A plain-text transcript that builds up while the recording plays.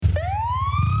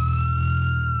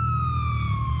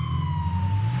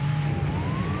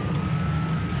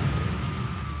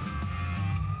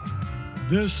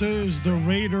This is the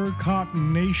Raider Cop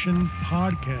Nation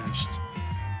podcast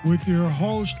with your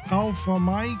host Alpha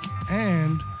Mike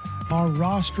and our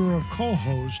roster of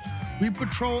co-hosts. We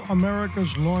patrol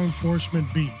America's law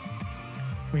enforcement beat.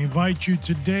 We invite you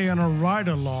today on a ride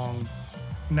along.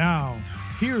 Now,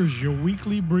 here's your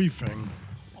weekly briefing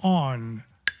on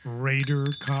Raider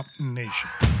Cop Nation.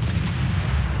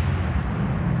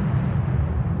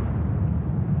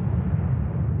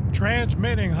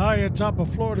 Transmitting high atop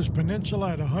of Florida's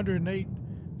peninsula at 108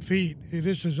 feet.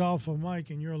 This is Alpha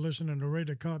Mike, and you're listening to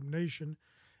Raider Cop Nation,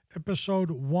 episode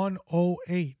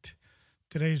 108.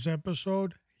 Today's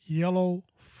episode, Yellow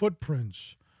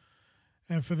Footprints.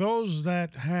 And for those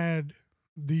that had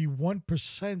the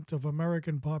 1% of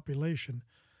American population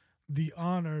the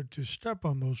honor to step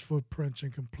on those footprints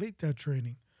and complete that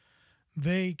training,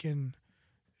 they can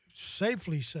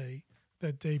safely say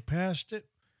that they passed it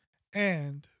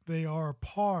and they are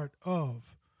part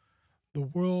of the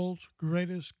world's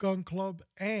greatest gun club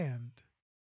and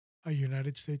a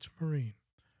United States Marine.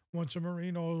 Once a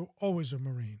Marine, always a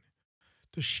Marine.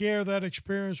 To share that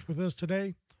experience with us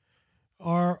today,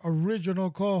 our original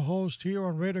co-host here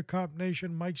on Raider Cop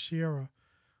Nation, Mike Sierra,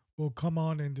 will come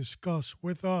on and discuss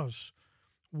with us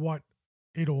what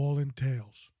it all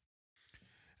entails.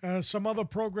 Some other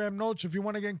program notes, if you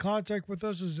want to get in contact with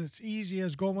us, is it's easy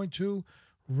as going to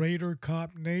Raider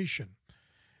Cop Nation.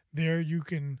 There you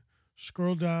can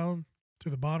scroll down to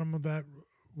the bottom of that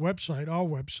website, our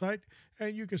website,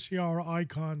 and you can see our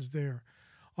icons there.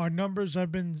 Our numbers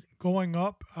have been going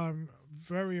up. I'm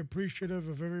very appreciative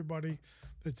of everybody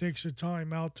that takes the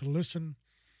time out to listen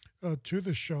to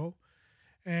the show.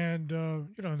 And,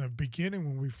 in the beginning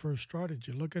when we first started,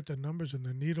 you look at the numbers and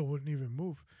the needle wouldn't even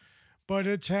move. But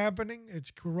it's happening.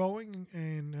 It's growing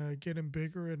and getting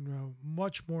bigger and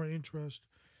much more interest.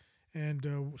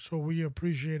 And so we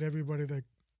appreciate everybody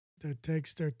that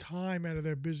takes their time out of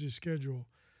their busy schedule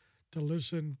to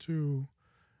listen to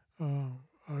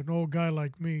an old guy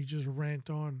like me just rant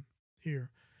on here.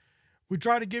 We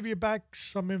try to give you back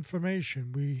some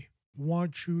information. We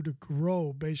want you to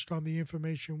grow based on the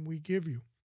information we give you.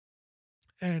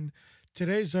 And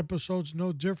today's episode's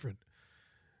no different.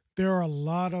 There are a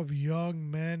lot of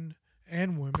young men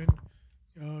and women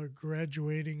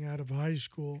graduating out of high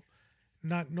school,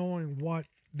 not knowing what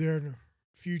their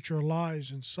future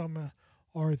lies, and some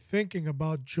are thinking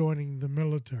about joining the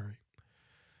military.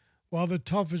 While the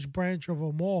toughest branch of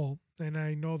them all, and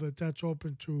I know that that's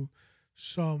open to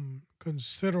some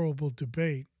considerable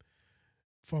debate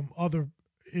from other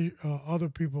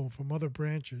people from other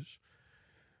branches,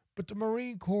 but the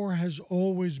Marine Corps has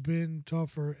always been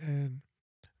tougher and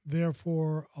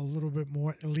therefore a little bit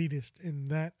more elitist in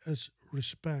that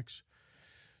respects.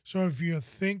 So if you're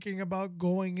thinking about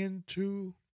going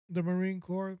into the Marine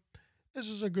Corps, this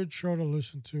is a good show to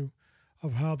listen to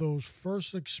of how those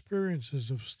first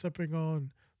experiences of stepping on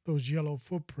those yellow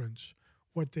footprints,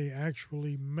 what they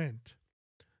actually meant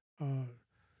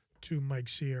to Mike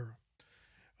Sierra.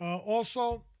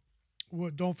 Also,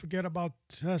 don't forget about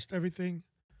Test Everything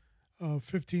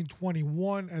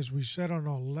 1521. As we said on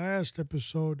our last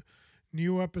episode,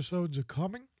 new episodes are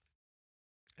coming,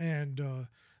 and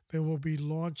they will be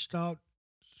launched out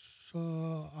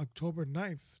October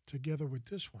 9th together with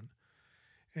this one.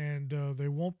 And they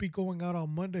won't be going out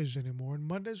on Mondays anymore. And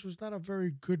Mondays was not a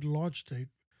very good launch date.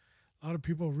 A lot of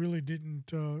people really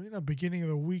didn't, beginning of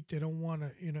the week, they don't want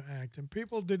to interact. And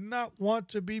people did not want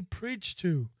to be preached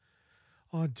to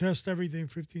on Test Everything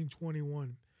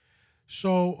 1521.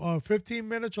 So 15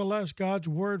 minutes or less, God's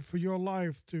word for your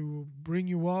life to bring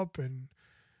you up and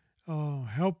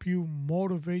help you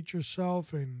motivate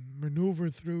yourself and maneuver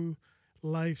through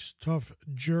life's tough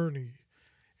journey.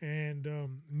 And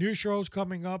new shows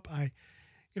coming up. I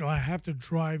have to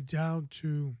drive down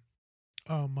to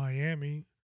Miami,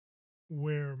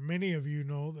 where many of you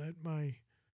know that my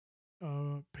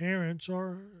parents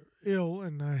are ill,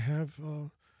 and I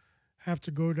have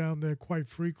to go down there quite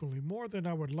frequently, more than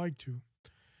I would like to.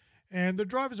 And the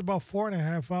drive is about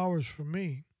 4.5 hours for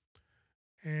me.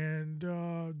 And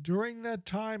during that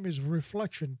time is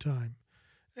reflection time.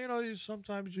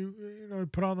 Sometimes you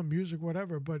put on the music,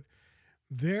 whatever, but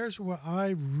there's where I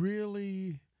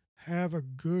really have a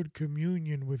good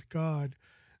communion with God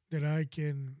that I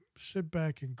can sit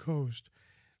back and coast.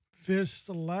 The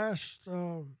last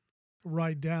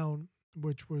ride down,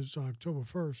 which was October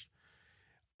 1st,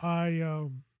 I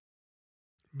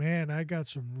got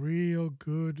some real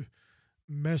good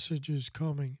messages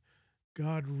coming.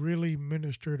 God really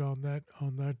ministered on that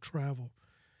travel,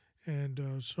 and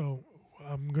so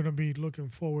I'm going to be looking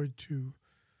forward to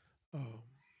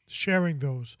sharing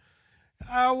those.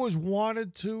 I always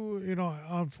wanted to,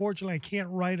 unfortunately, I can't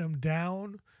write them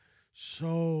down.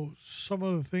 So some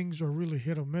of the things are really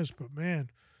hit or miss. But man,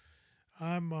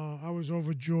 I was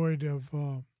overjoyed of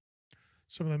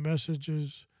some of the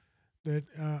messages that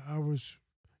I was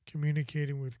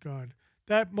communicating with God.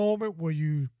 That moment where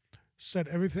you set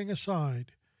everything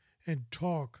aside and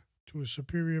talk to a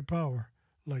superior power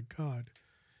like God,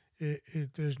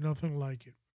 there's nothing like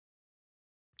it.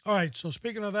 All right, so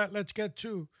speaking of that, let's get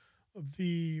to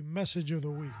the message of the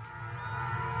week.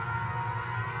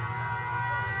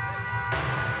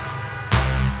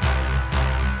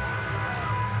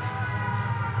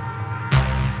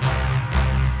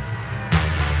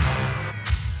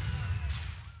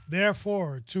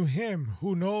 Therefore, to him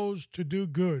who knows to do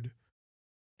good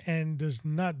and does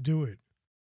not do it,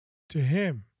 to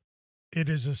him it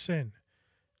is a sin.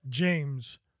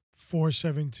 James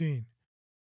 4:17.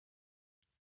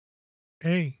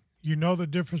 Hey, you know the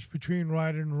difference between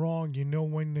right and wrong. You know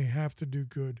when they have to do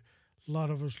good. A lot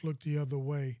of us look the other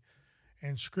way.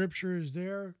 And scripture is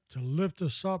there to lift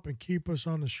us up and keep us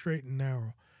on the straight and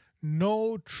narrow.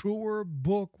 No truer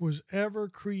book was ever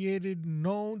created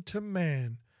known to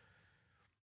man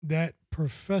that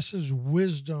professes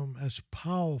wisdom as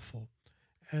powerful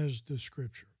as the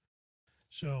scripture.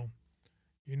 So,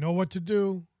 you know what to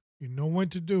do, you know when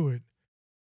to do it.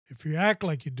 If you act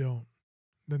like you don't,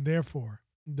 then therefore,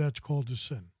 that's called a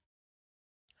sin.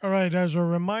 All right, as a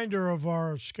reminder of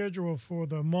our schedule for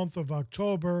the month of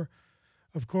October,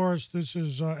 of course, this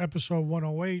is episode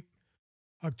 108,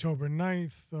 October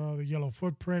 9th, the Yellow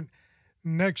Footprint.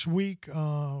 Next week,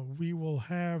 we will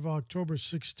have October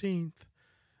 16th.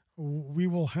 We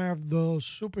will have the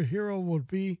superhero will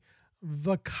be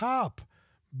The Cop,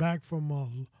 back from a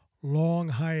long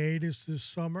hiatus this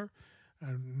summer,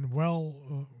 and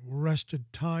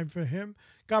well-rested time for him.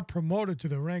 Got promoted to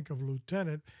the rank of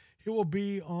lieutenant. He will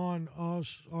be on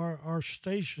our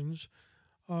stations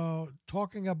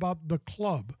talking about the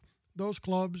club, those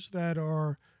clubs that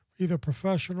are either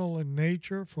professional in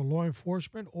nature for law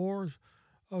enforcement or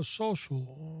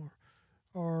social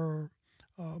or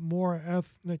more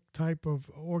ethnic type of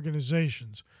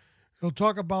organizations. He'll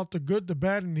talk about the good, the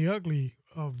bad, and the ugly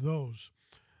of those.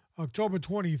 October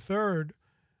 23rd,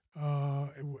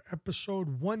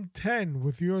 episode 110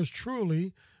 with yours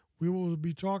truly, we will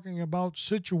be talking about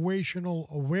situational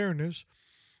awareness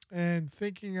and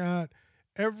thinking at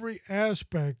every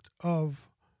aspect of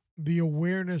the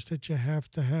awareness that you have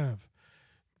to have.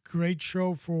 Great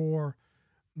show for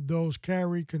those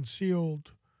carry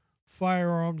concealed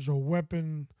firearms or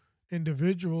weapon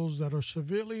individuals that are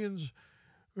civilians.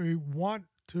 We want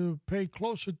to pay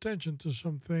close attention to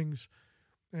some things,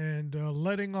 and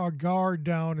letting our guard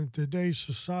down in today's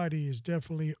society is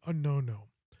definitely a no-no.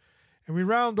 And we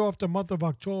round off the month of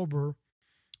October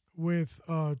with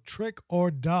Trick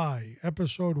or Die,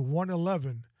 episode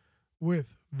 111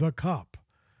 with The Cop.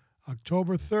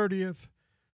 October 30th,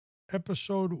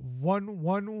 episode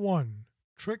 111,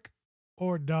 Trick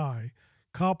or Die.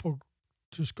 Cop will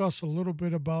discuss a little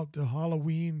bit about the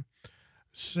Halloween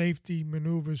safety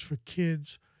maneuvers for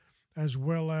kids, as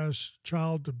well as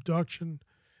child abduction,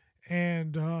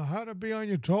 and how to be on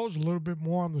your toes a little bit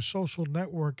more on the social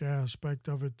network aspect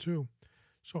of it too.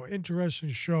 So interesting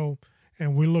show,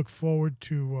 and we look forward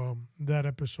to that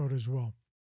episode as well.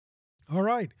 All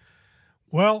right.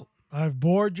 Well, I've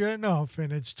bored you enough,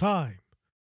 and it's time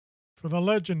for the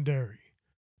legendary,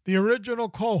 the original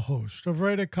co-host of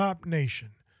Raider Cop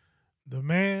Nation, the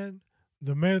man,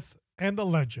 the myth, and the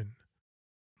legend,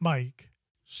 Mike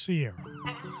Sierra.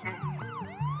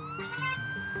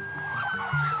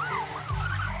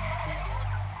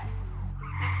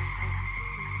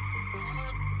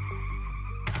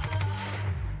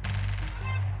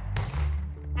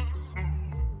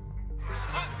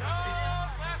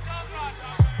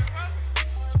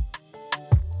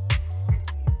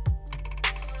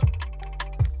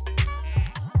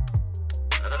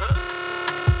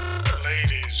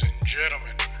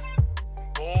 Gentlemen,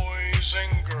 boys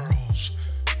and girls,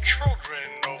 children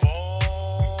of all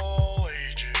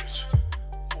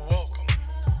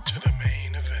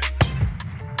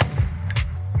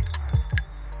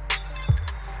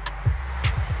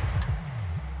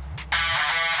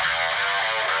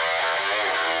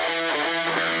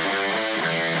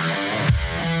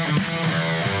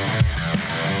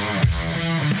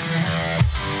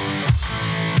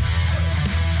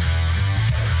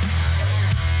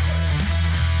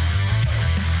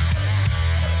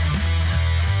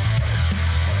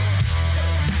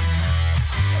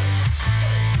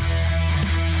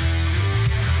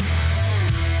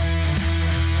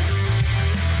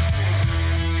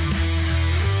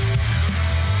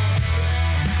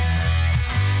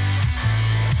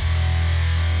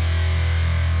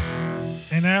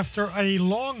After a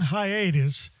long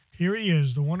hiatus, here he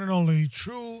is, the one and only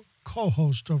true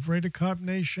co-host of Raider Cop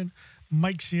Nation,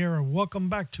 Mike Sierra. Welcome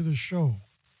back to the show.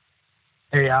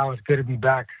 Hey, Al, it's good to be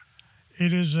back.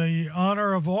 It is a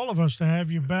honor of all of us to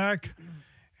have you back,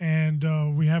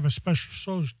 and we have a special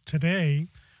show today.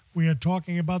 We are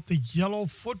talking about the yellow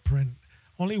footprint.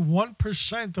 Only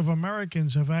 1% of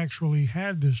Americans have actually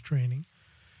had this training,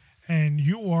 and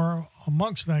you are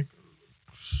amongst that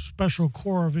special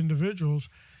core of individuals.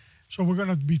 So we're going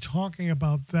to be talking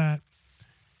about that.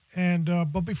 And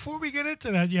but before we get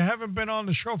into that, you haven't been on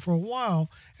the show for a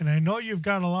while, and I know you've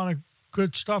got a lot of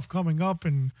good stuff coming up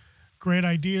and great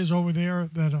ideas over there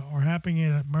that are happening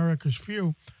at America's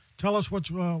Few. Tell us what's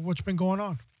been going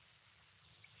on.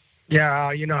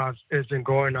 Yeah, it's been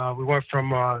going. We went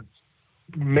from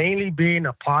mainly being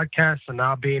a podcast to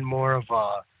now being more of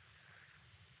a,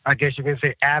 I guess you can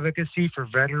say, advocacy for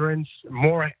veterans,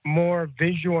 more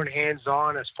visual and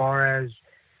hands-on as far as,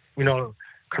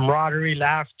 camaraderie,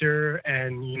 laughter,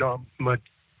 and, more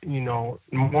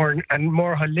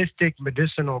holistic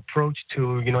medicinal approach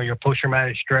to, your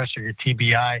post-traumatic stress or your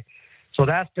TBI. So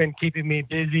that's been keeping me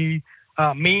busy.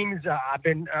 Memes,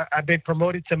 I've been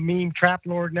promoted to meme trap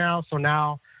lord now. So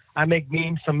now I make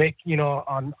memes on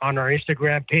our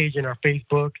Instagram page and our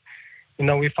Facebook.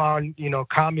 We found,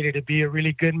 comedy to be a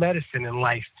really good medicine in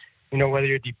life. Whether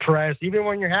you're depressed, even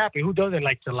when you're happy, who doesn't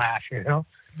like to laugh, So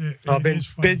I've been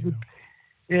busy.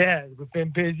 Yeah, we've been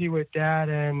busy with that,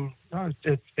 and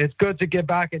it's good to get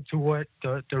back into what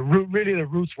the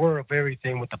roots were of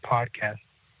everything with the podcast.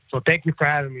 So thank you for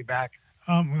having me back.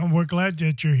 We're glad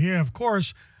that you're here. Of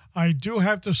course, I do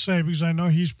have to say, because I know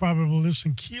he's probably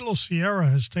listening, Kilo Sierra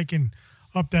has taken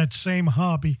up that same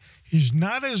hobby. He's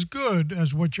not as good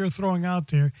as what you're throwing out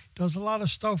there. He does a lot of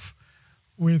stuff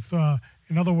with,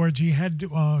 in other words, he had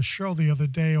a show the other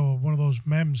day, or one of those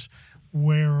memes,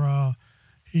 where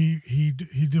he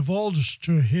divulged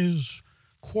to his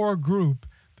core group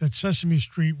that Sesame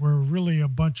Street were really a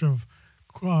bunch of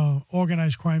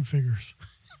organized crime figures.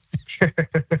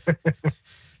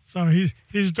 So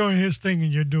he's doing his thing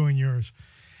and you're doing yours.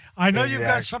 I know you've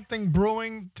got something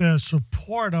brewing to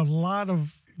support a lot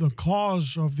of the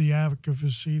cause of the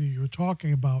advocacy that you were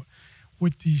talking about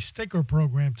with the sticker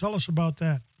program. Tell us about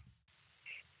that.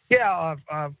 Yeah,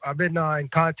 I've been in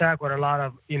contact with a lot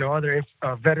of, other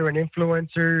veteran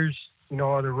influencers,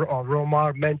 other role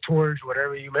model mentors,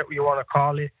 whatever you want to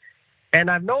call it. And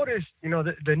I've noticed,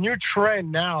 the new trend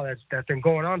now that's been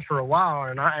going on for a while,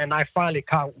 and I finally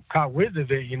caught wind of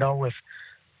it, with,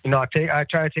 I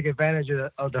try to take advantage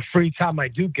of the free time I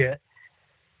do get.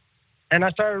 And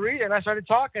I started reading, I started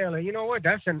talking, and like, you know what,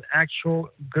 that's an actual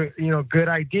good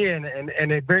idea.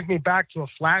 And it brings me back to a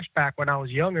flashback when I was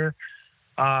younger.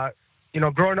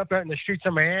 Growing up out in the streets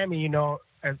of Miami,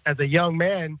 as a young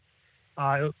man,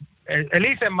 at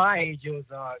least at my age, it was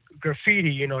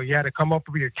graffiti. You had to come up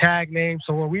with your tag name.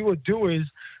 So what we would do is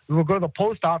we would go to the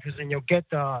post office and you'll get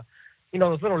the,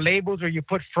 those little labels where you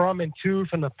put from and to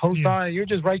from the post office. You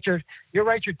just write your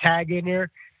tag in there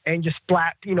and just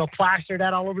plaster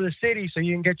that all over the city so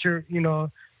you can get your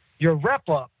rep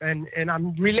up. And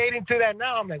I'm relating to that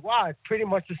now. I'm like, wow, it's pretty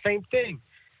much the same thing.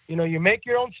 You make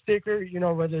your own sticker,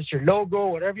 whether it's your logo,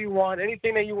 whatever you want,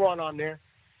 anything that you want on there.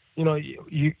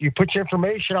 You put your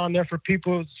information on there for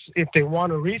people if they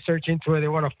want to research into it, they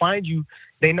want to find you,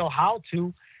 they know how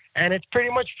to, and it's pretty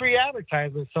much free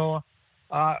advertising. So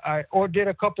I did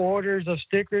a couple orders of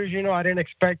stickers. I didn't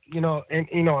expect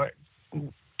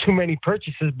too many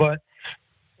purchases, but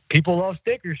people love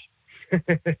stickers.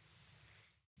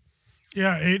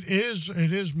 Yeah, it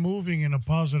is moving in a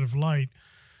positive light,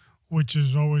 which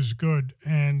is always good.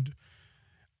 And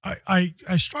I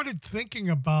started thinking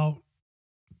about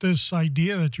this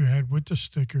idea that you had with the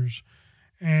stickers.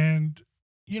 And,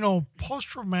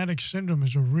 post-traumatic syndrome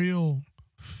is a real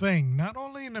thing, not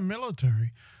only in the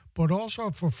military, but also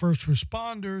for first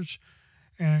responders,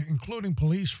 including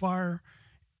police, fire,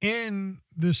 in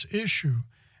this issue.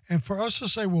 And for us to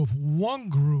say, well, if one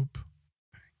group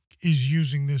is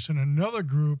using this and another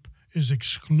group is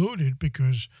excluded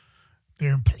because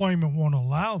their employment won't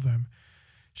allow them.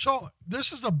 So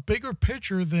this is a bigger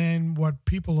picture than what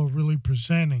people are really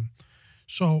presenting.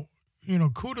 So,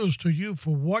 kudos to you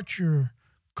for what you're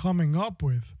coming up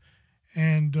with.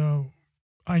 And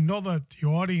I know that the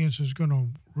audience is going to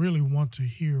really want to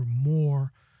hear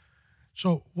more.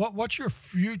 So what's your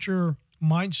future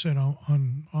mindset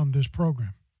on this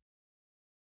program?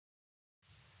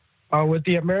 With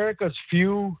the America's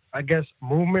Few, I guess,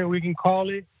 movement, we can call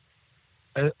it,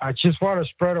 I just want to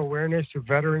spread awareness to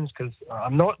veterans because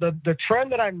the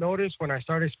trend that I noticed when I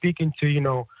started speaking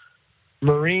to,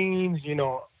 Marines,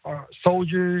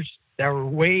 soldiers that were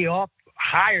way up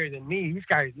higher than me. These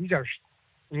are,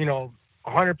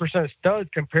 100% studs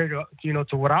compared to,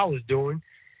 to what I was doing.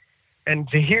 And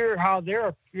to hear how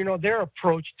their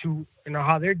approach to,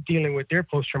 how they're dealing with their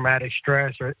post-traumatic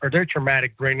stress or their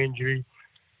traumatic brain injury,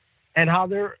 and how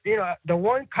they're, the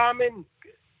one common,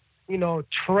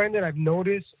 trend that I've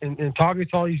noticed in talking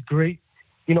to all these great,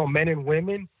 men and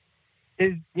women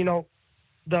is,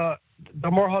 the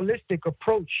more holistic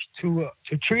approach to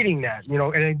treating that,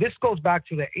 and this goes back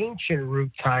to the ancient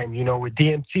root time, with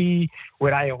DMT,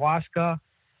 with ayahuasca,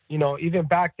 even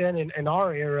back then in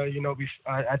our era,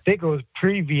 I think it was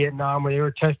pre-Vietnam when they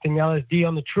were testing LSD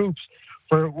on the troops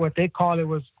for what they call it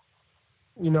was,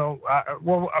 I'm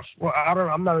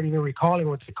not even recalling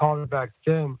what they called it back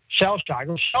then. Shell shock. It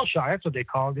was shell shock. That's what they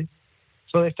called it.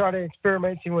 So they started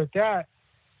experimenting with that.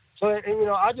 So,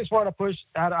 I just want to push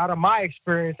out of my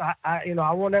experience.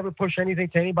 I will never push anything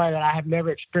to anybody that I have never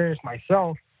experienced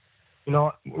myself.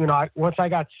 Once I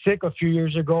got sick a few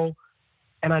years ago,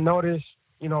 and I noticed,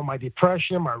 my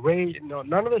depression, my rage,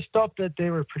 none of the stuff that they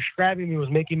were prescribing me was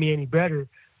making me any better.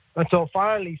 Until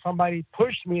finally somebody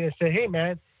pushed me and said, "Hey,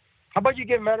 man, how about you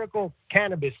give medical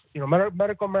cannabis,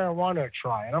 medical marijuana a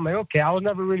try?" And I'm like, okay, I was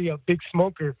never really a big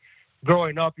smoker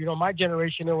growing up. My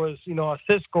generation, it was, a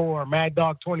Cisco or Mad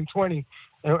Dog 2020,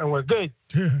 and we're good.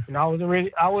 Yeah. And I wasn't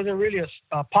really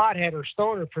a pothead or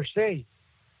stoner per se.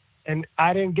 And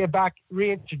I didn't get back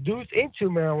reintroduced into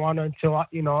marijuana until,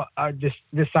 I just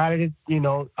decided, I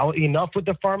was enough with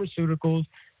the pharmaceuticals.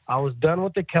 I was done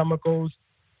with the chemicals.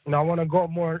 I want to go a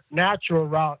more natural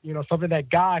route, something that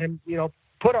God,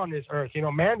 put on this earth.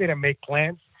 Man didn't make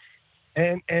plants.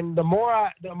 And the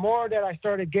more that I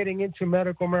started getting into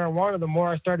medical marijuana, the more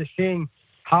I started seeing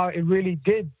how it really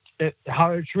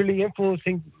how it's really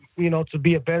influencing, to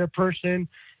be a better person,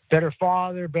 better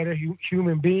father, better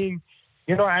human being.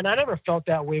 And I never felt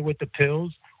that way with the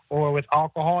pills or with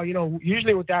alcohol.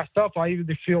 Usually with that stuff, I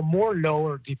either feel more low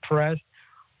or depressed,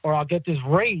 or I'll get this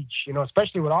rage,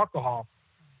 especially with alcohol.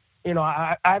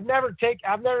 I've never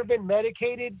been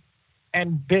medicated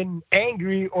and been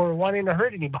angry or wanting to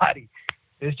hurt anybody.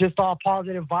 It's just all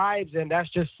positive vibes, and that's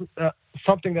just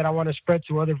something that I want to spread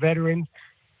to other veterans,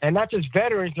 and not just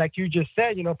veterans, like you just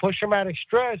said. Post-traumatic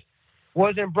stress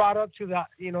wasn't brought up to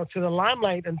the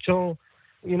limelight until,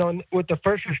 with the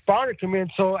first responder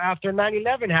community, until after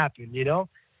 9/11 happened.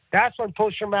 That's when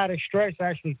post-traumatic stress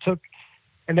actually took,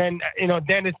 and then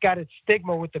then it's got its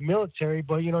stigma with the military.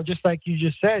 But just like you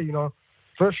just said,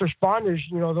 first responders,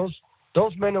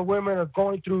 those men and women are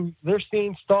going through, they're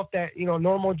seeing stuff that,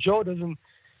 normal Joe doesn't,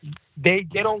 they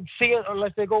don't see it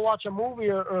unless they go watch a movie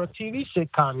or a TV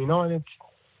sitcom,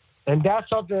 and that's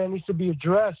something that needs to be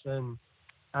addressed. And,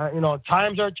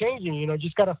 times are changing,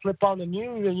 just got to flip on the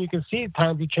news and you can see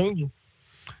times are changing.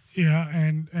 Yeah.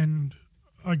 And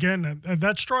again,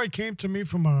 that story came to me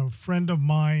from a friend of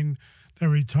mine that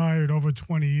retired over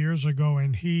 20 years ago,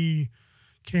 and he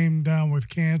came down with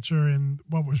cancer, and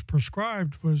what was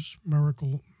prescribed was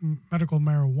medical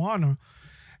marijuana,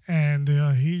 and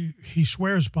he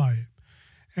swears by it.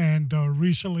 And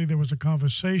recently there was a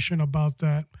conversation about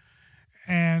that,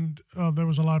 and there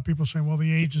was a lot of people saying, well,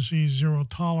 the agency is zero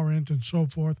tolerant and so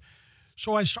forth.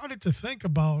 So I started to think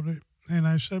about it, and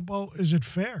I said, well, is it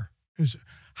fair?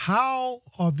 How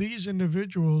are these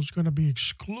individuals going to be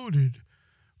excluded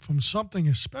from something,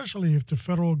 especially if the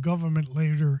federal government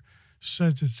later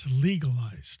says it's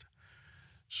legalized?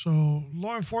 So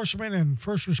law enforcement and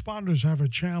first responders have a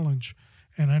challenge,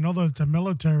 and I know that the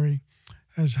military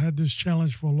has had this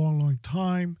challenge for a long, long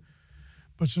time.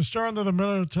 But since they're under the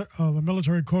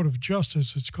military code of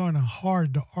justice, it's kind of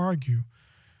hard to argue.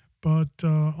 But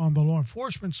on the law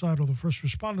enforcement side or the first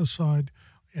responder side,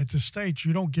 at the states,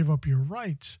 you don't give up your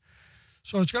rights.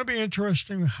 So it's going to be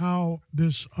interesting how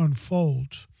this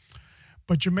unfolds.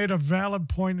 But you made a valid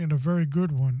point and a very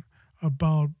good one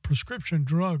about prescription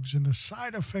drugs and the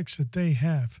side effects that they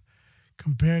have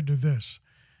compared to this.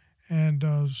 And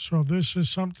so this is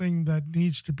something that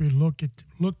needs to be looked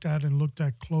at and looked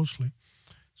at closely.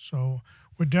 So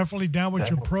we're definitely down with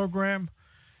your program.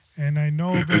 And I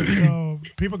know that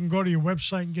people can go to your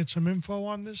website and get some info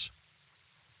on this.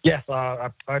 Yes,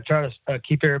 I try to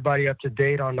keep everybody up to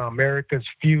date on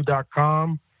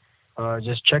americasfew.com.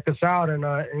 Just check us out, and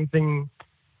anything,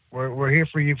 we're here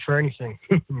for you for anything.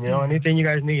 Anything you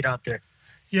guys need out there.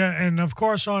 Yeah, and of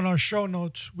course on our show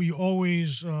notes, we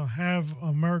always have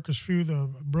America's Few, the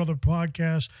brother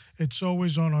podcast. It's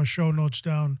always on our show notes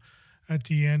down at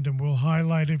the end, and we'll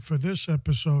highlight it for this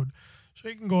episode. So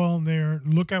you can go on there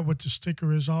and look at what the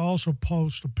sticker is. I'll also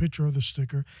post a picture of the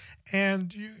sticker.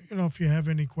 And, if you have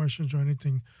any questions or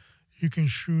anything, you can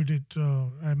shoot it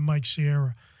at Mike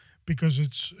Sierra, because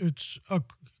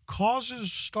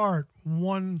causes start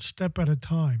one step at a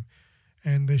time,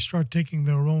 and they start taking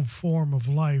their own form of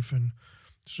life, and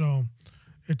so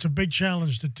it's a big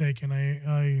challenge to take, and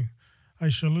I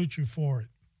salute you for it.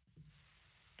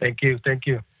 Thank you.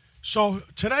 So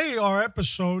today, our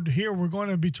episode here, we're going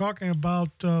to be talking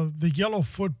about the yellow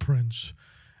footprints.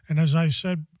 And as I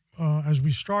said, as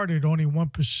we started, only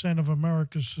 1% of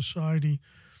America's society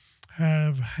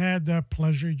have had that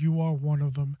pleasure. You are one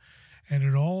of them. And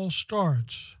it all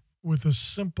starts with a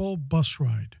simple bus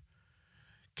ride.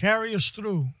 Carry us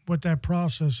through what that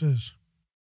process is.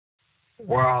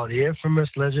 Wow, the infamous,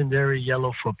 legendary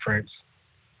yellow footprints.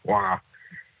 Wow.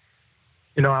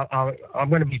 You know, I'm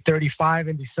going to be 35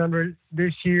 in December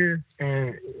this year,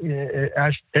 and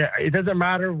it doesn't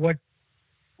matter what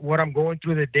I'm going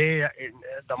through the day.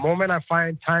 The moment I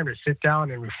find time to sit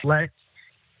down and reflect,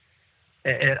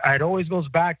 it always goes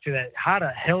back to that. How the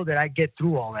hell did I get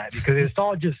through all that? Because it's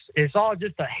all just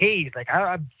a haze. Like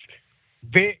I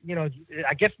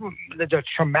guess the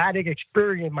traumatic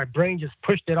experience, my brain just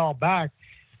pushed it all back.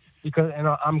 And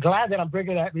I'm glad that I'm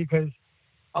bringing that, because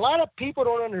a lot of people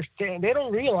don't understand. They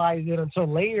don't realize it until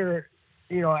later,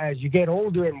 as you get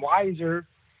older and wiser.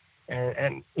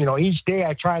 And each day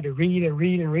I try to read and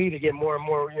read and read to get more and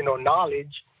more,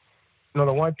 knowledge.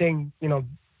 The one thing,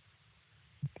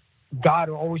 God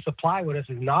will always supply with us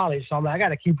is knowledge. So I'm like, I got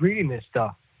to keep reading this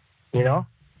stuff, Yeah.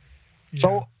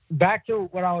 So back to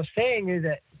what I was saying is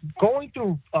that going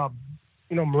through,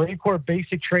 Marine Corps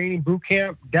basic training boot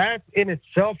camp, that in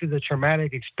itself is a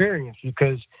traumatic experience,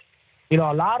 because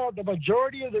the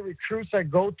majority of the recruits that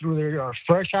go through there are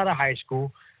fresh out of high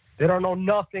school. They don't know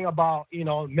nothing about,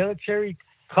 military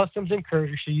customs and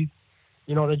courtesies.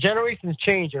 The generations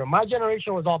change. My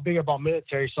generation was all big about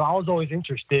military, so I was always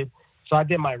interested. So I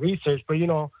did my research. But,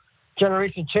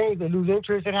 generation change, they lose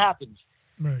interest, it happens.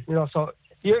 Right. So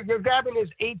you're grabbing this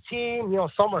 18,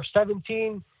 some are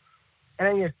 17, and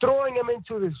then you're throwing them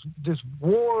into this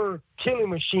war killing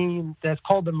machine that's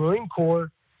called the Marine Corps.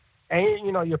 And,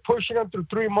 you're pushing them through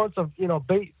 3 months of,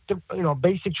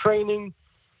 basic training.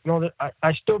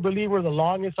 I still believe we're the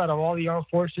longest out of all the armed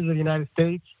forces of the United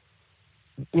States.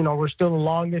 We're still the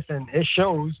longest, and it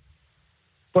shows.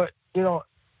 But,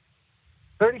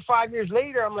 35 years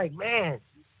later, I'm like, man,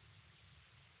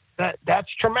 that's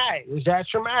traumatic. That's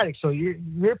traumatic. So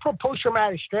your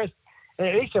post-traumatic stress,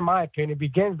 at least in my opinion,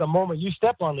 begins the moment you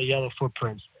step on the yellow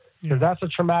footprints, because that's a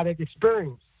traumatic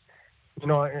experience.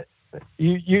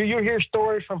 You hear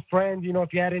stories from friends,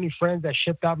 if you had any friends that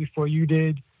shipped out before you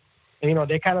did, and,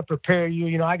 they kind of prepare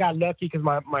you. I got lucky because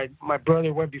my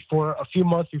brother went a few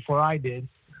months before I did.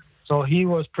 So he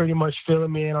was pretty much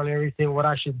filling me in on everything, what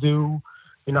I should do,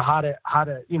 how to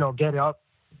get up,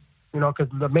 because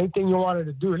the main thing you wanted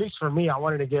to do, at least for me, I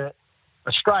wanted to get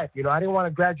a stripe. I didn't want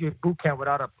to graduate boot camp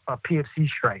without a PFC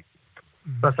stripe.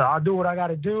 Mm-hmm. So I said, I'll do what I got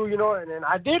to do, and then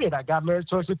I did it. I got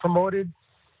meritoriously promoted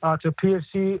to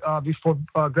PFC before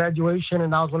graduation,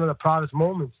 and that was one of the proudest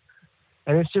moments.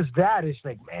 And it's just that. It's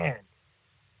like, man,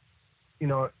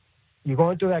 you're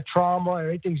going through that trauma.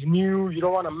 Everything's new. You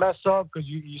don't want to mess up, because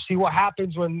you see what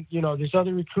happens when, this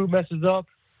other recruit messes up.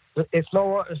 It's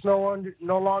no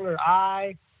longer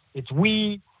I. It's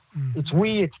we. Mm-hmm. It's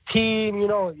we. It's team.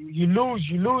 You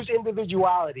lose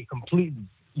individuality completely.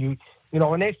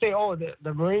 When they say, oh,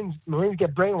 the Marines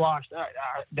get brainwashed,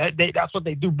 that's what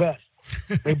they do best.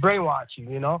 They brainwash you,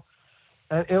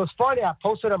 And it was funny. I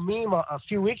posted a meme a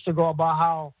few weeks ago about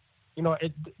how,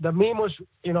 the meme was,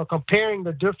 comparing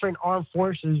the different armed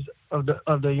forces of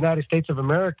the United States of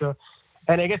America,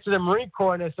 and it gets to the Marine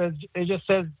Corps, and it just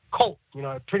says cult.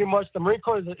 Pretty much the Marine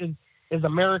Corps is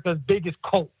America's biggest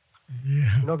cult.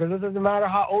 Yeah. Because it doesn't matter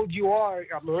how old you are,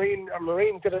 a Marine's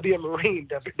going to be a Marine.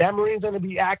 That Marine's going to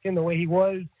be acting the way he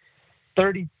was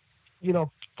 30,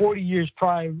 40 years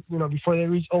prior, before they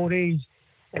reach old age.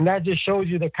 And that just shows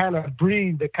you the kind of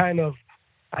breed, the kind of,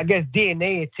 I guess,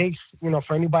 DNA it takes,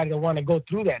 for anybody to want to go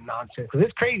through that nonsense. Because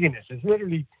it's craziness.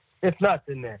 It's nuts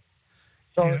in there.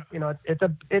 So,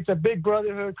 it's a big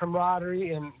brotherhood,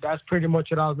 camaraderie, and that's pretty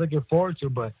much what I was looking forward to.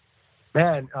 But,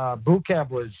 man, boot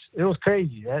camp was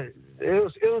crazy. It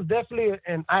was definitely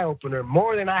an eye-opener,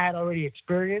 more than I had already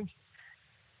experienced.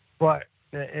 But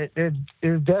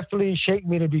it definitely shaped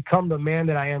me to become the man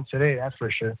that I am today, that's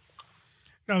for sure.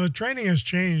 Now, the training has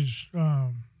changed,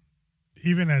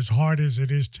 even as hard as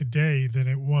it is today than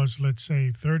it was, let's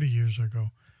say, 30 years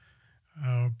ago,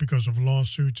 because of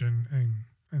lawsuits and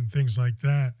things like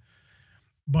that.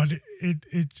 But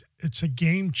it's a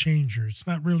game changer. It's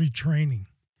not really training.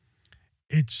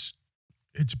 It's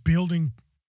building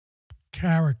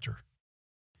character.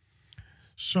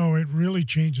 So it really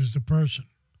changes the person.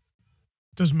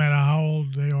 Doesn't matter how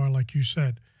old they are, like you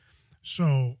said.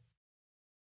 So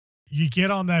you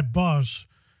get on that bus.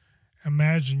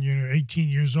 Imagine you're 18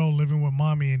 years old living with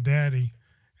mommy and daddy,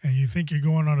 and you think you're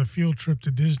going on a field trip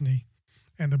to Disney,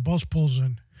 and the bus pulls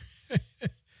in.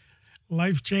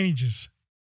 Life changes.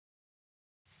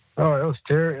 Oh, it was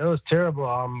terrible.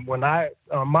 When I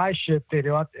on my shift, it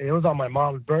was on my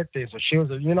mom's birthday, so she was.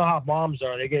 You know how moms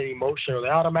are; they get emotional. They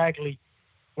automatically,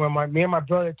 when me and my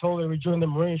brother told her we joined the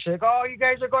Marines, she's like, "Oh, you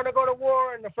guys are going to go to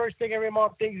war," and the first thing every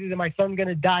mom thinks is that my son's going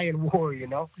to die in war. Yeah.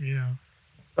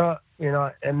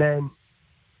 And then,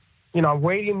 I'm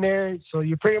waiting there. So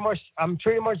I'm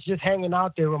pretty much just hanging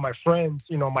out there with my friends.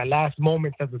 My last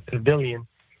moments as a civilian.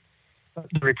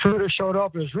 The recruiter showed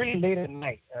up. It was really late at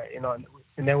night,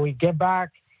 and then we get back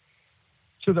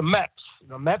to the MEPS.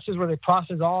 The MEPS is where they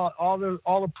process all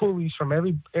the pulleys from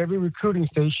every recruiting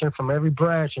station from every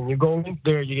branch, and you go in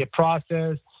there, you get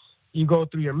processed. You go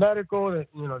through your medical.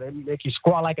 They make you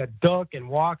squat like a duck and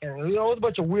walk, and it was a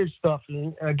bunch of weird stuff.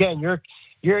 And again, you're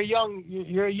a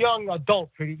young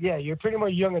adult. You're pretty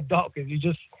much a young adult because you're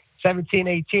just 17,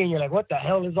 18. You're like, what the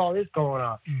hell is all this going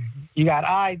on? Mm-hmm. You got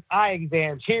eye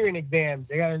exams, hearing exams.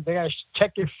 They gotta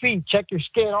check your feet, check your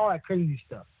skin, all that crazy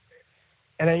stuff.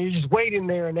 And then you're just waiting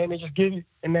there, and then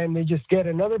they just get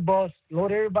another bus,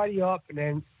 load everybody up, and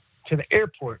then to the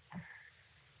airport.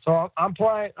 So I'm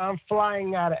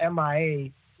flying out of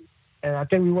MIA, and I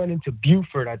think we went into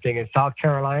Beaufort, I think, in South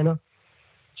Carolina.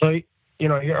 So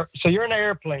you're in an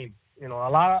airplane. A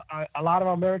lot of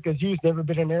America's youth never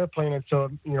been in an airplane until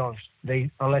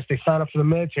unless they sign up for the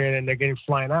military, and then they're getting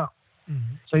flying out.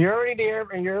 Mm-hmm. So you're already there,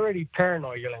 and you're already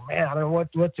paranoid. You're like, man, I don't know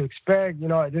what to expect.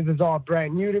 This is all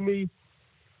brand new to me.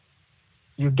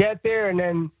 You get there, and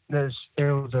then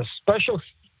there was a special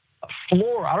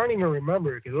floor. I don't even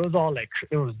remember it because it was all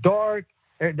it was dark.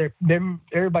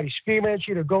 Everybody screaming at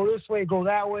you to go this way, go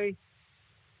that way.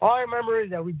 All I remember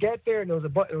is that we get there, and there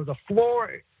was a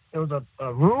floor. It was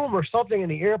a room or something in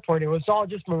the airport. It was all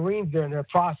just Marines there, and they're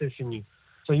processing you.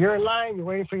 So you're in line. You're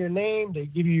waiting for your name. They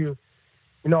give you,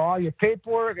 all your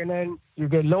paperwork, and then you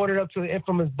get loaded up to the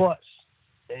infamous bus.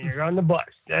 And you're on the bus.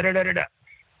 Da-da-da-da-da.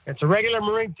 It's a regular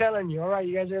Marine telling you, all right,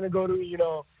 you guys are going to go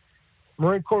to,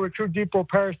 Marine Corps Recruit Depot,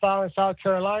 Parris Island, South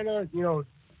Carolina.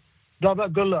 Blah, blah,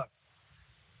 good luck.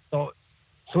 So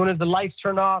as soon as the lights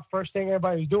turn off, first thing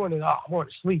everybody's doing is, I'm going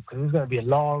to sleep because it's going to be a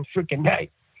long freaking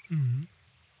night. Mm-hmm.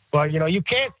 But, you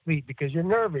can't sleep because you're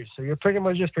nervous. So you're pretty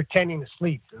much just pretending to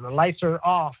sleep. And the lights are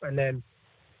off. And then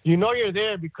you're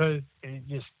there because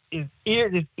this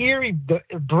eerie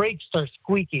brakes start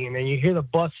squeaking. And then you hear the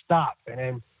bus stop. And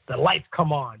then the lights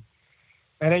come on.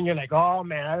 And then you're like, oh,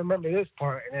 man, I remember this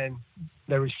part. And then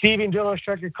the receiving drill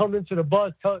instructor comes into the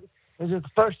bus. And just the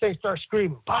first thing starts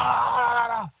screaming.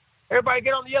 Bah! Everybody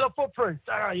get on the yellow footprints.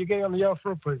 You're getting on the yellow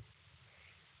footprints.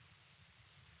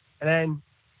 And then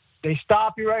they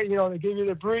stop you, right? They give you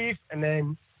the brief, and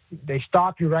then they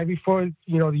stop you right before,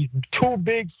 these two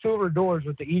big silver doors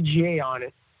with the EGA on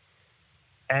it.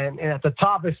 And at the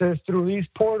top, it says, through these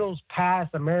portals pass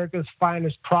America's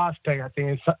finest prospect. I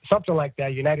think it's something like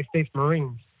that, United States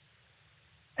Marines.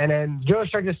 And then drill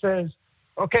instructor says,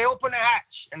 okay, open the hatch.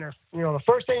 And the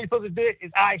first thing you're supposed to do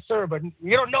is aye, sir. But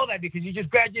you don't know that because you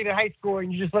just graduated high school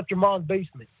and you just left your mom's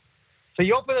basement. So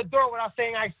you open the door without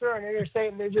saying aye, sir, and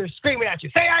they're just screaming at you.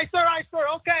 Say aye, sir, aye, sir.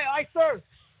 Okay, aye, sir.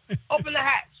 Open the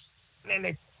hatch. And then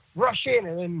they rush in,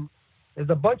 and then there's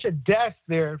a bunch of desks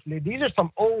there. These are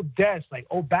some old desks,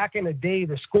 back in the day,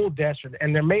 the school desks,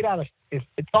 and they're made out of, it's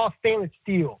all stainless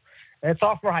steel. And it's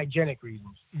all for hygienic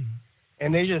reasons. Mm-hmm.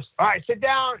 And they just, all right, sit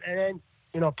down, and then,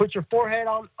 put your forehead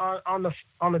on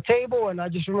the table. And I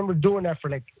just remember doing that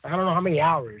for I don't know how many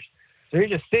hours. So you're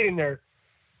just sitting there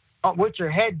with your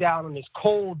head down on this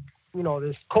cold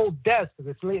desk.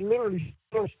 Because it's literally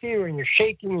steel, and you're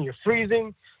shaking and you're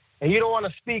freezing. And you don't want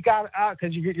to speak out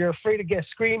because you're afraid to get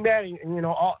screamed at and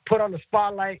put on the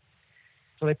spotlight.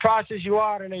 So they process you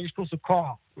out, and then you're supposed to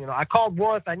call. I called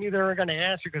once. I knew they weren't going to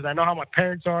answer because I know how my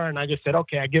parents are, and I just said,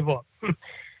 okay, I give up.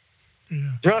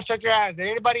 Yeah. Drill instructor asked, did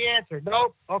anybody answer?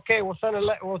 Nope. Okay, we'll send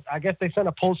I guess they sent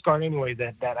a postcard anyway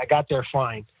that I got there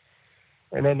fine.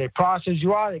 And then they process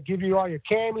you out. They give you all your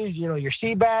camis, your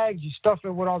sea bags. You stuff it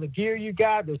with all the gear you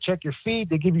got. They check your feet.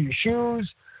 They give you your shoes.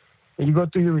 And you go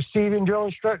through your receiving drill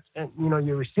instructor and,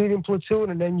 your receiving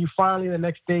platoon. And then you finally the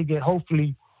next day get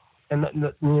hopefully, and,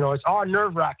 it's all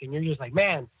nerve-wracking. You're just like,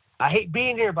 man, I hate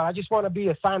being here, but I just want to be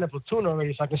assigned a platoon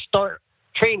already so I can start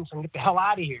training so I can get the hell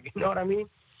out of here. You know what I mean?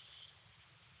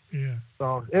 Yeah.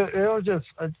 So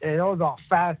it was all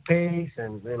fast-paced.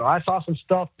 And, I saw some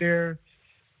stuff there.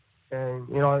 and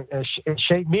it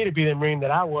shaped me to be the Marine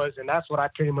that I was, and that's what I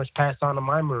pretty much passed on to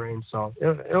my Marines. So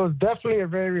it was definitely a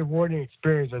very rewarding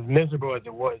experience, as miserable as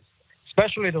it was,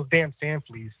 especially those damn sand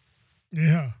fleas.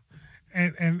 Yeah.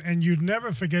 And you'd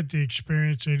never forget the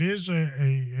experience. It is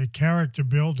a character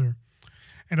builder.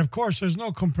 And of course, there's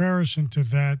no comparison to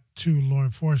that to law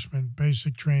enforcement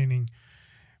basic training.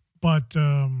 But,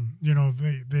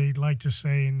 they like to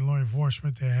say in law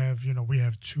enforcement, we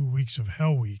have 2 weeks of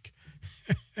Hell Week.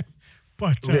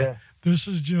 But this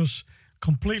is just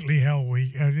completely Hell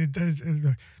Week.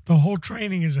 The whole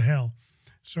training is hell.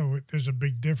 So there's a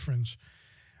big difference.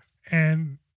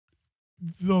 And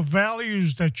the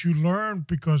values that you learn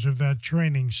because of that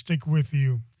training stick with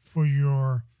you for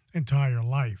your entire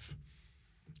life.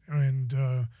 And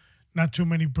not too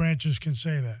many branches can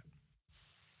say that.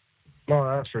 No,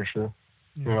 that's for sure.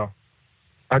 Yeah.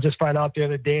 I just found out the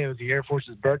other day it was the Air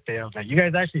Force's birthday. I was like, you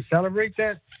guys actually celebrate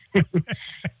that?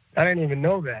 I didn't even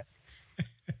know that.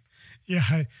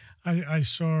 Yeah, I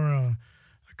saw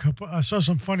I saw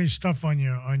some funny stuff on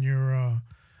your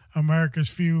America's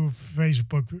Few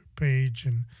Facebook page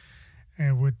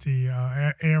and with the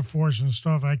Air Force and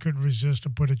stuff. I couldn't resist to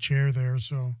put a chair there,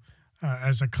 so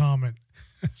as a comment.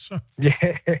 So yeah,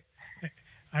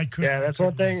 I couldn't. Yeah, that's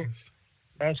one thing. Resist.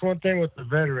 That's one thing with the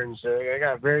veterans. They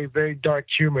got very, very dark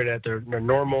humor that the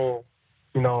normal,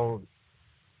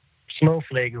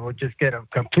 snowflake will just get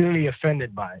completely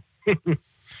offended by.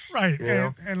 Right,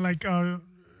 and like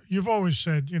you've always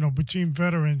said, between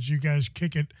veterans, you guys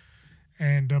kick it,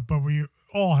 and but we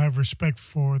all have respect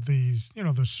for the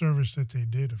service that they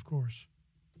did, of course.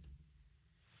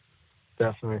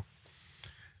 Definitely.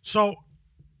 So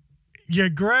you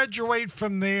graduate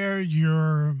from there.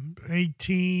 You're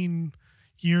 18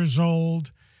 years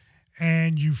old,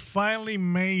 and you finally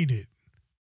made it.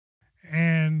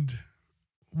 And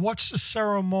what's the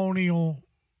ceremonial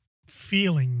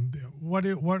feeling? What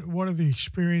are the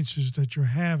experiences that you're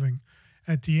having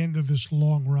at the end of this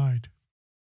long ride?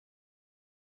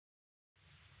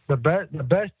 The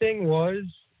best thing was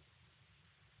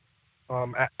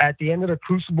at the end of the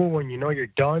crucible, when you're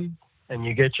done and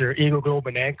you get your Eagle Globe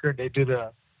and Anchor. They do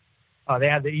they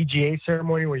have the EGA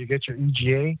ceremony where you get your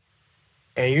EGA,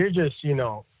 and you're just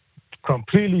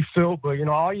completely filled. But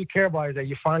all you care about is that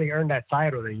you finally earned that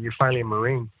title, that you're finally a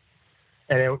Marine.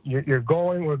 And we're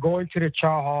going to the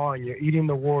chow hall, and you're eating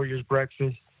the Warriors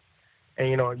breakfast. And,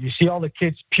 you see all the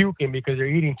kids puking because they're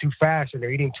eating too fast and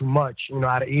they're eating too much,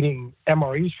 out of eating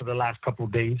MREs for the last couple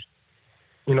of days.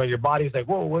 Your body's like,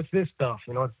 whoa, what's this stuff?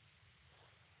 It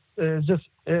was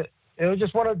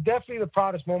just definitely the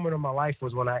proudest moment of my life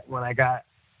was when I got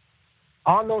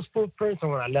on those footprints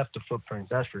and when I left the footprints,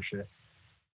 that's for sure.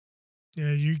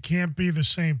 Yeah, you can't be the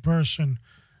same person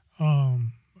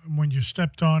when you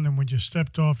stepped on and when you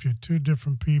stepped off. You're two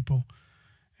different people,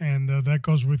 and that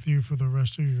goes with you for the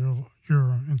rest of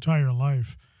your entire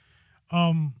life.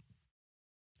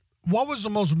 What was the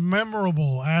most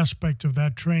memorable aspect of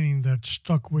that training that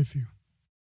stuck with you?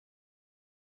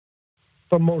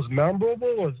 The most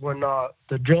memorable was when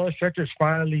the drill instructors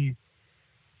finally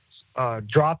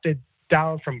dropped it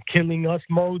down from killing us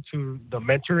mode to the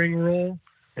mentoring role,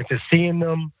 and to seeing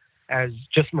them as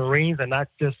just Marines and not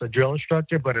just a drill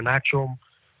instructor, but an actual,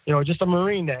 just a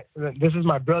Marine that this is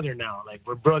my brother now. Like,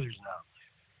 we're brothers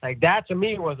now. Like, that to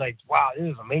me was like, wow,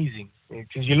 this is amazing.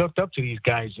 Because you looked up to these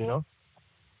guys,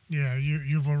 Yeah,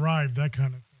 you've arrived, that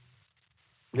kind of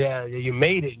thing. Yeah, you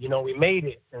made it. We made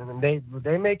it, and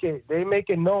they make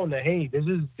it known that, hey, this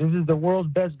is the world's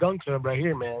best gun club right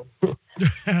here, man.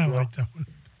 I like that one.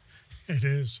 It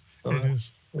is. It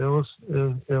is. It was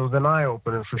an eye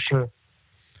opener for sure.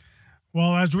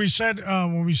 Well, as we said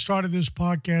when we started this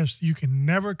podcast, you can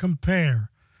never compare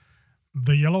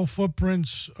the yellow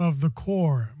footprints of the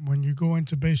Corps when you go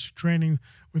into basic training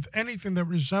with anything that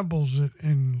resembles it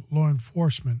in law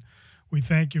enforcement. We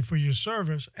thank you for your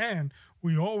service, and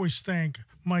we always thank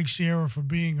Mike Sierra for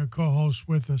being a co-host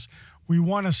with us. We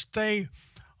want to stay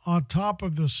on top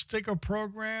of the sticker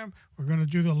program. We're going to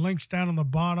do the links down on the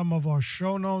bottom of our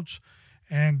show notes,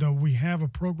 and we have a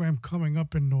program coming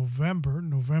up in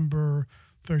November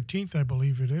 13th, I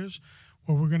believe it is,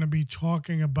 where we're going to be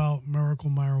talking about miracle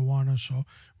marijuana. So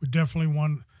we definitely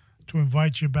want to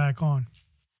invite you back on.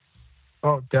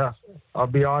 Oh, definitely. I'll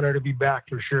be honored to be back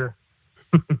for sure.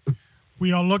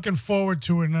 We are looking forward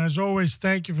to it. And as always,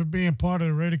 thank you for being part of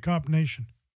the Raider Cop Nation.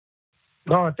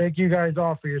 No, thank you guys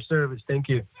all for your service. Thank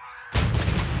you.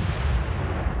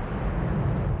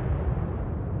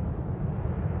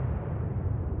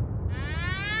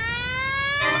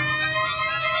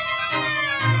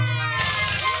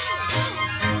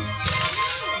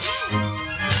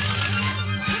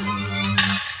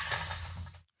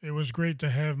 was great to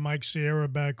have Mike Sierra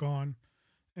back on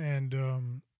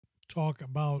and talk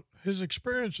about his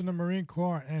experience in the Marine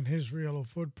Corps and his real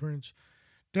footprints.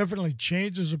 Definitely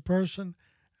changes a person.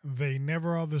 They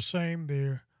never are the same.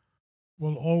 They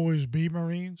will always be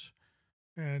Marines.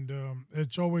 And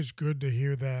it's always good to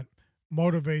hear that.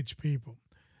 Motivates people.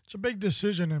 It's a big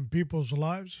decision in people's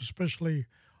lives, especially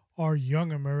our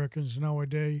young Americans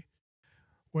nowadays,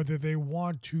 whether they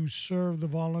want to serve the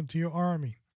volunteer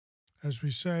army. As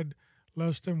we said,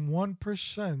 less than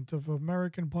 1% of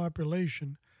American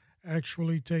population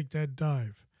actually take that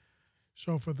dive.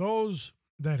 So for those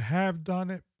that have done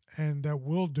it and that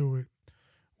will do it,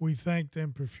 we thank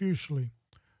them profusely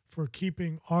for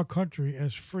keeping our country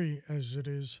as free as it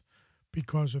is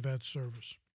because of that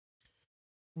service.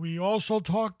 We also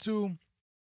talked to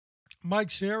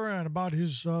Mike Sierra and about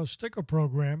his sticker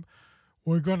program.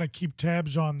 We're going to keep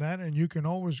tabs on that, and you can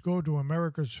always go to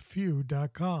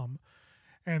americasfew.com,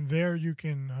 and there you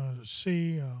can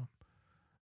see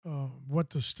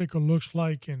what the sticker looks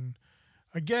like. And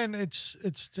again,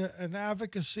 an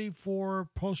advocacy for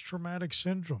post-traumatic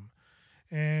syndrome.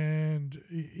 And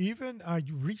even I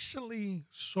recently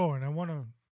saw, and I want to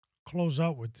close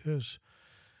out with this.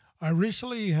 I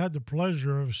recently had the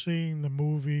pleasure of seeing the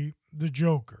movie The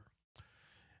Joker.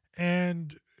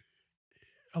 And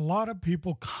a lot of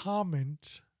people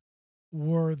comment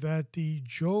were that the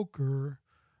Joker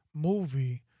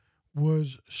movie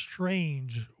was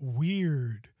strange,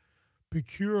 weird,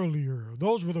 peculiar.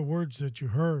 Those were the words that you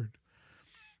heard.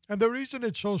 And the reason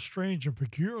it's so strange and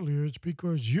peculiar is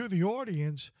because you, the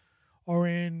audience, are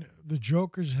in the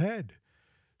Joker's head.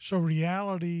 So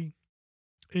reality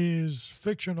is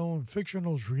fictional, and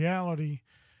fictional is reality,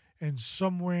 and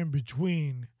somewhere in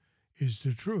between is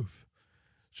the truth.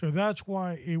 So that's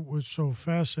why it was so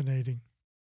fascinating.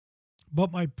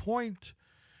 But my point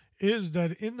is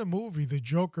that in the movie, the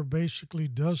Joker basically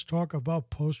does talk about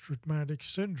post traumatic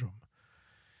syndrome.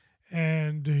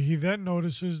 And he then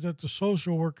notices that the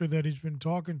social worker that he's been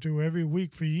talking to every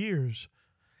week for years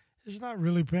is not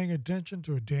really paying attention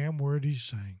to a damn word he's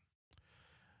saying.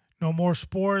 No more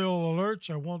spoiler alerts.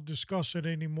 I won't discuss it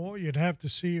anymore. You'd have to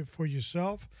see it for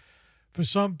yourself. For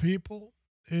some people,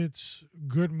 it's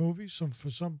good movie. For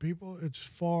some people, it's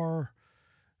far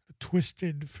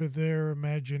twisted for their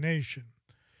imagination.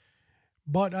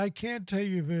 But I can tell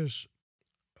you this: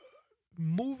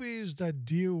 movies that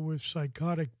deal with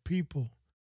psychotic people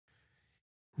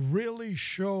really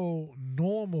show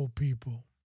normal people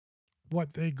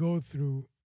what they go through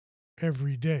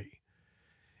every day.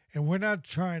 And we're not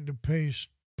trying to paste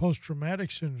post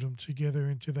traumatic syndrome together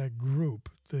into that group,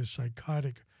 the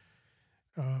psychotic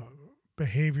uh,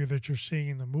 behavior that you're seeing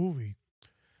in the movie.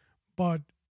 But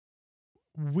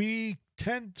we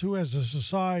tend to, as a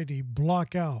society,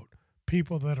 block out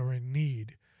people that are in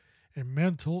need. And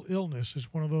mental illness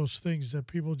is one of those things that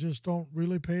people just don't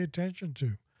really pay attention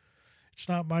to. It's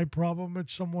not my problem,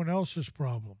 it's someone else's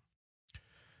problem.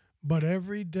 But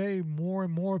every day, more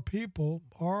and more people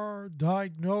are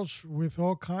diagnosed with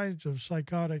all kinds of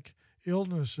psychotic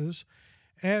illnesses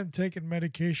and taking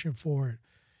medication for it.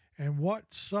 And what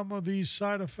some of these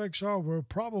side effects are, we'll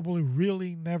probably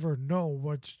really never know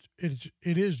what it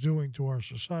is doing to our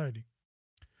society.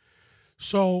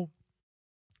 So,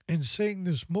 in seeing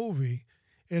this movie,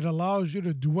 it allows you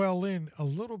to dwell in a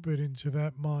little bit into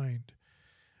that mind.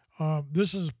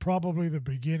 This is probably the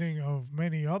beginning of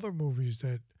many other movies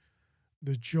that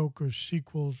the Joker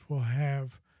sequels will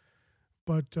have.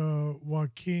 But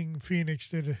Joaquin Phoenix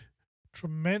did a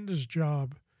tremendous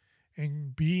job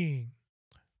in being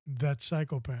that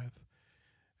psychopath.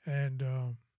 And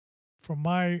from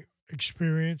my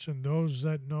experience, and those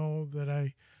that know that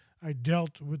I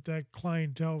dealt with that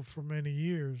clientele for many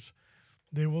years,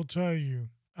 they will tell you,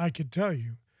 I could tell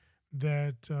you,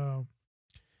 that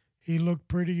he looked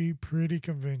pretty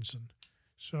convincing.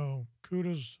 So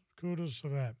kudos for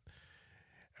that.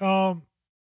 Um,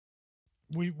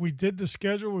 we did the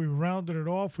schedule. We rounded it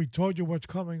off. We told you what's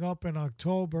coming up in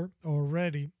October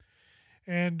already.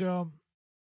 And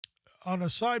on a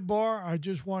sidebar, I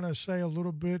just want to say a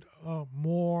little bit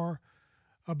more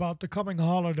about the coming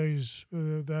holidays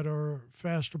that are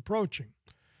fast approaching.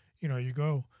 You know, you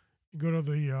go to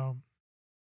the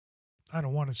I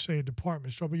don't want to say a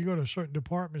department store, but you go to certain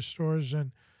department stores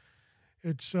and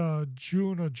it's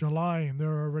June or July, and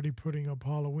they're already putting up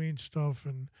Halloween stuff.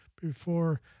 And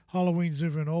before Halloween's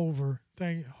even over,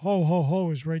 ho ho ho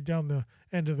is right down the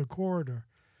end of the corridor.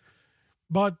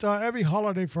 But every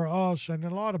holiday for us and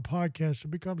a lot of podcasts,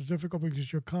 it becomes difficult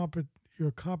because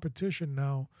your competition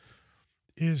now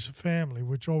is family,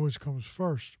 which always comes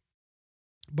first.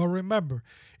 But remember,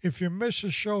 if you miss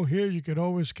a show here, you could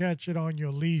always catch it on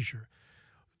your leisure.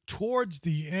 Towards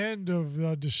the end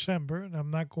of December, and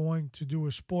I'm not going to do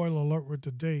a spoiler alert with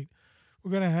the date,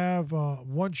 we're going to have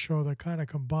one show that kind of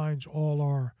combines all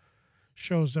our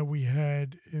shows that we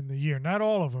had in the year. Not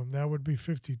all of them, that would be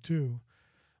 52,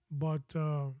 but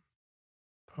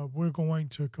we're going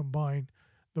to combine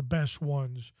the best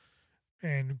ones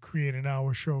and create an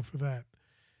hour show for that.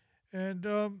 And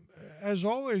as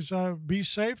always, be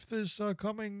safe this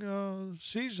coming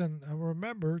season. And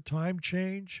remember, time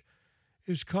change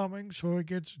is coming, so it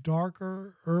gets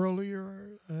darker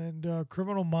earlier, and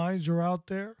criminal minds are out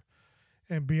there.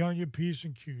 And be on your P's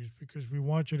and Q's because we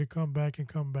want you to come back and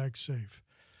come back safe.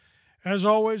 As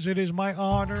always, it is my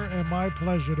honor and my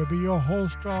pleasure to be your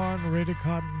host on Rated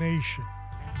Cop Nation.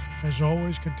 As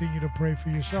always, continue to pray for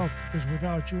yourself because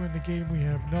without you in the game, we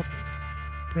have nothing.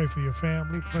 Pray for your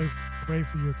family, pray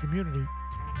for your community,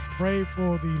 pray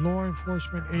for the law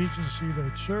enforcement agency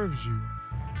that serves you,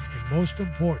 and most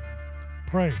important,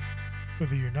 pray for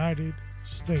the United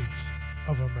States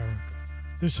of America.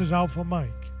 This is Alpha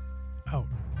Mike, out.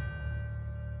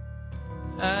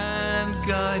 And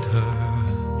guide her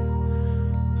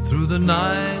through the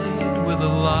night with a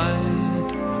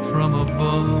light from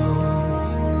above,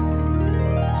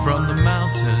 from the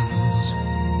mountains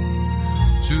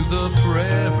to the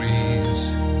prairies,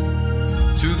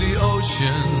 to the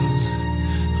oceans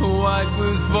white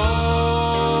with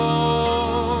foam.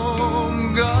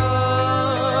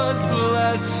 God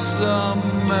bless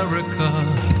America,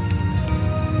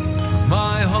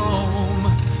 my home,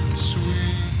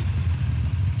 sweet.